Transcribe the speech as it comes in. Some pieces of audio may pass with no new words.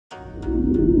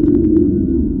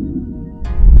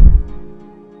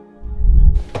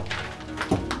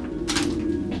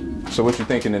So what you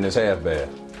thinking in this half bath?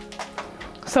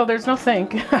 So there's no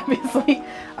sink, obviously.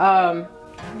 I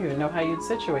don't even know how you'd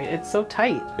situate it. It's so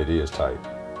tight. It is tight.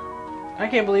 I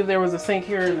can't believe there was a sink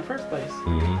here in the first place.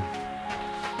 Mm-hmm.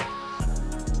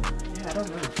 Yeah, I don't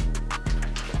know.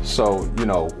 So, you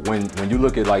know, when you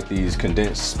look at like these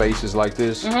condensed spaces like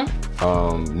this,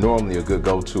 normally a good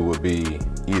go-to would be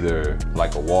either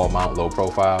like a wall mount low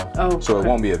profile. Oh, so okay. it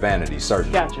won't be a vanity,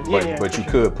 certainly. Gotcha. But you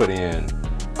could put in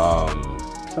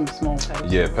some small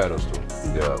pedestal. Yeah, pedestal.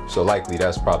 Yeah. So likely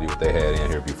that's probably what they had in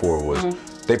here before was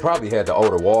they probably had the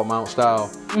older wall mount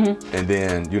style, and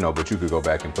then, you know, but you could go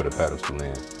back and put a pedestal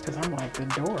in. Because I'm like, the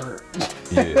door.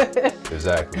 Yeah,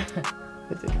 exactly.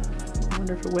 I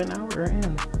wonder if it went out or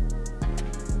in.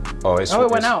 Oh,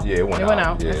 it went out. Yeah, it went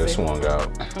out. Yeah, it swung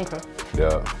out. Okay.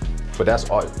 Yeah. But that's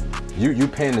all. You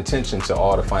paying attention to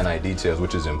all the finite details,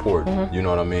 which is important. You know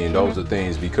what I mean? Those are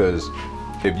things, because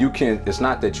if you can, it's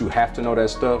not that you have to know that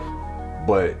stuff,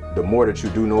 but the more that you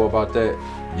do know about that,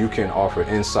 you can offer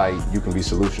insight, you can be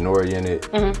solution oriented,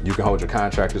 you can hold your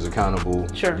contractors accountable.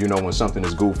 Sure. You know when something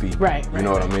is goofy. Right. You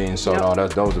know what I mean? So no,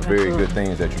 those are very good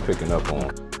things that you're picking up on.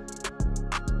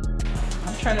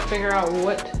 I'm trying to figure out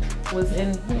what was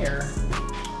in here.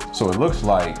 So it looks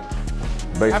like,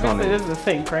 based on obviously this is the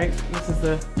sink, right? This is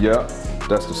the... Yep,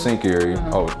 that's the sink area.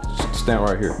 Oh, stand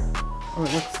right here. Oh,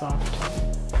 it looks soft.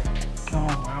 Oh,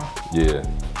 wow. Yeah.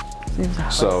 Seems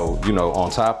hot. So, you know,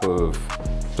 on top of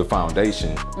the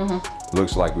foundation,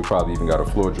 looks like we probably even got a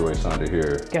floor joist under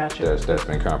here. Gotcha. That's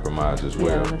been compromised as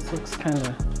well. Yeah, this looks kind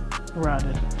of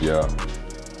rotted. Yeah.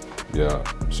 Yeah.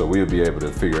 So we'll be able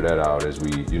to figure that out as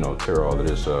we, you know, tear all of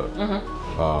this up.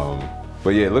 But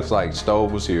yeah, it looks like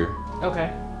stove was here.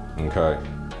 Okay. Okay.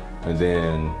 And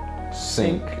then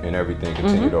sink and everything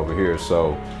continued over here.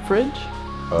 So fridge?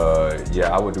 Yeah,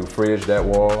 I would do fridge that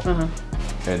wall.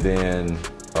 And then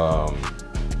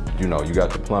you know, you got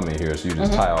the plumbing here, so you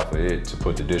just tie off of it to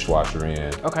put the dishwasher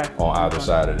in on either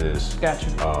side of this. Gotcha.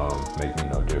 Make me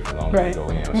no different, long as you go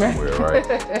in somewhere, right?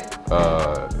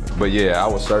 But yeah, I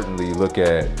would certainly look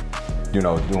at, you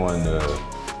know, doing the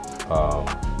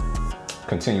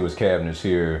continuous cabinets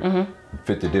here,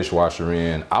 fit the dishwasher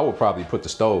in. I would probably put the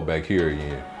stove back here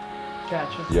again.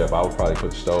 Gotcha. Yeah, but I would probably put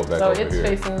the stove back over here. So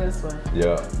it's facing this way.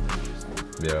 Yeah.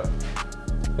 Yeah.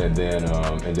 And then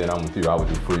I'm with you, I would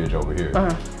do fridge over here.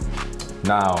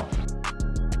 Now,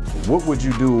 what would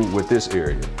you do with this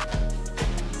area?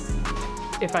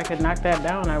 If I could knock that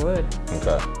down, I would.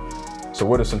 Okay. So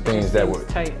what are some things that would...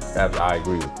 tight. I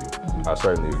agree with you. I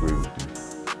certainly agree with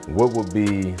you. What would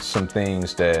be some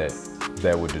things that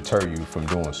would deter you from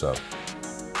doing so?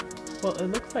 Well, it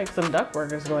looks like some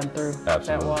ductwork is going through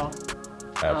that wall.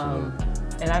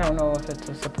 Absolutely. And I don't know if it's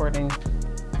a supporting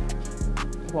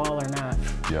wall or not.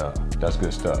 Yeah, that's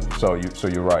good stuff. So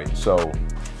you're right. So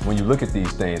when you look at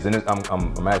these things, and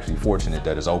I'm actually fortunate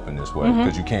that it's open this way,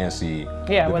 because you can see the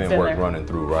vent work running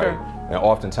through, right? Sure. And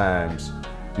oftentimes,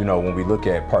 you know, when we look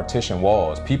at partition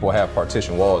walls, people have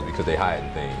partition walls because they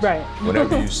hide things. Right.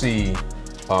 Whenever you see,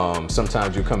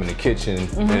 sometimes you come in the kitchen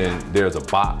and there's a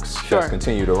box that's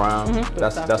continued around,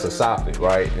 that's a soffit,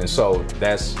 right? And so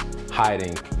that's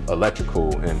hiding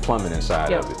electrical and plumbing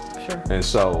inside of it. Sure. And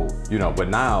so, you know, but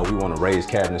now we want to raise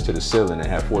cabinets to the ceiling and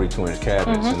have 42-inch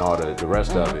cabinets and all the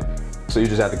rest of it. So you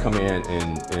just have to come in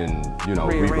and you know,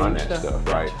 rerun that stuff,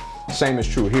 right? Same is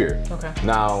true here. Okay.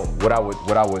 Now, what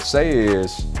I would say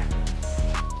is,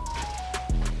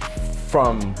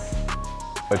 from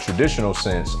a traditional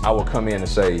sense, I would come in and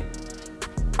say,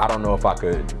 I don't know if I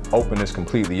could open this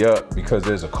completely up because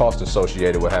there's a cost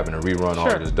associated with having to rerun all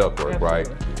of this ductwork, right?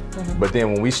 But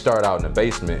then when we start out in the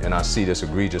basement and I see this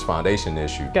egregious foundation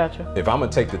issue, if I'm gonna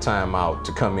take the time out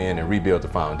to come in and rebuild the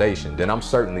foundation, then I'm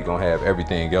certainly gonna have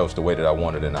everything else the way that I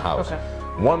want it in the house.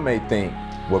 One may think,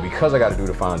 well, because I gotta do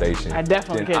the foundation, I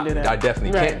definitely can't do that. I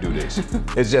definitely can't do this.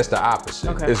 It's just the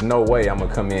opposite. There's no way I'm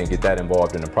gonna come in and get that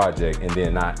involved in the project and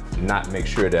then not make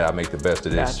sure that I make the best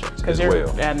of this as well.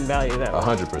 You're adding value that way.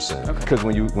 100%. Because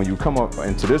when you come up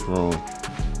into this room,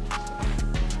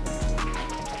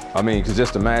 I mean, because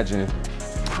just imagine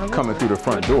coming through the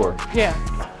front door. Yeah.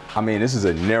 I mean, this is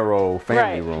a narrow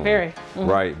family room. Very.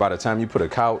 Right. By the time you put a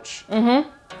couch, I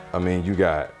mean, you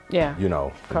got, you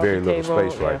know, very little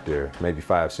space right there, maybe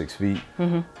 5-6 feet.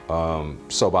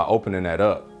 So by opening that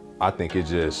up, I think it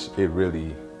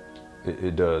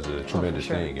does a tremendous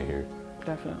thing in here.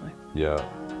 Definitely. Yeah.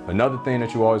 Another thing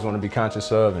that you always want to be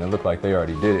conscious of, and it looked like they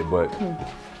already did it, but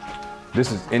this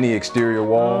is any exterior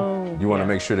wall. You want to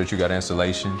make sure that you got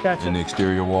insulation in the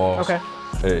exterior walls.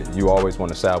 You always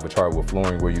want to salvage hardwood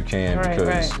flooring where you can,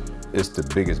 because it's the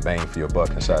biggest bang for your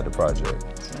buck inside the project.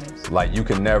 Like you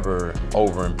can never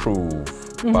over improve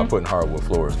by putting hardwood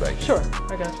floors back in. Sure,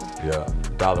 I got you. Yeah,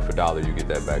 dollar for dollar, you get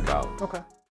that back out. Okay.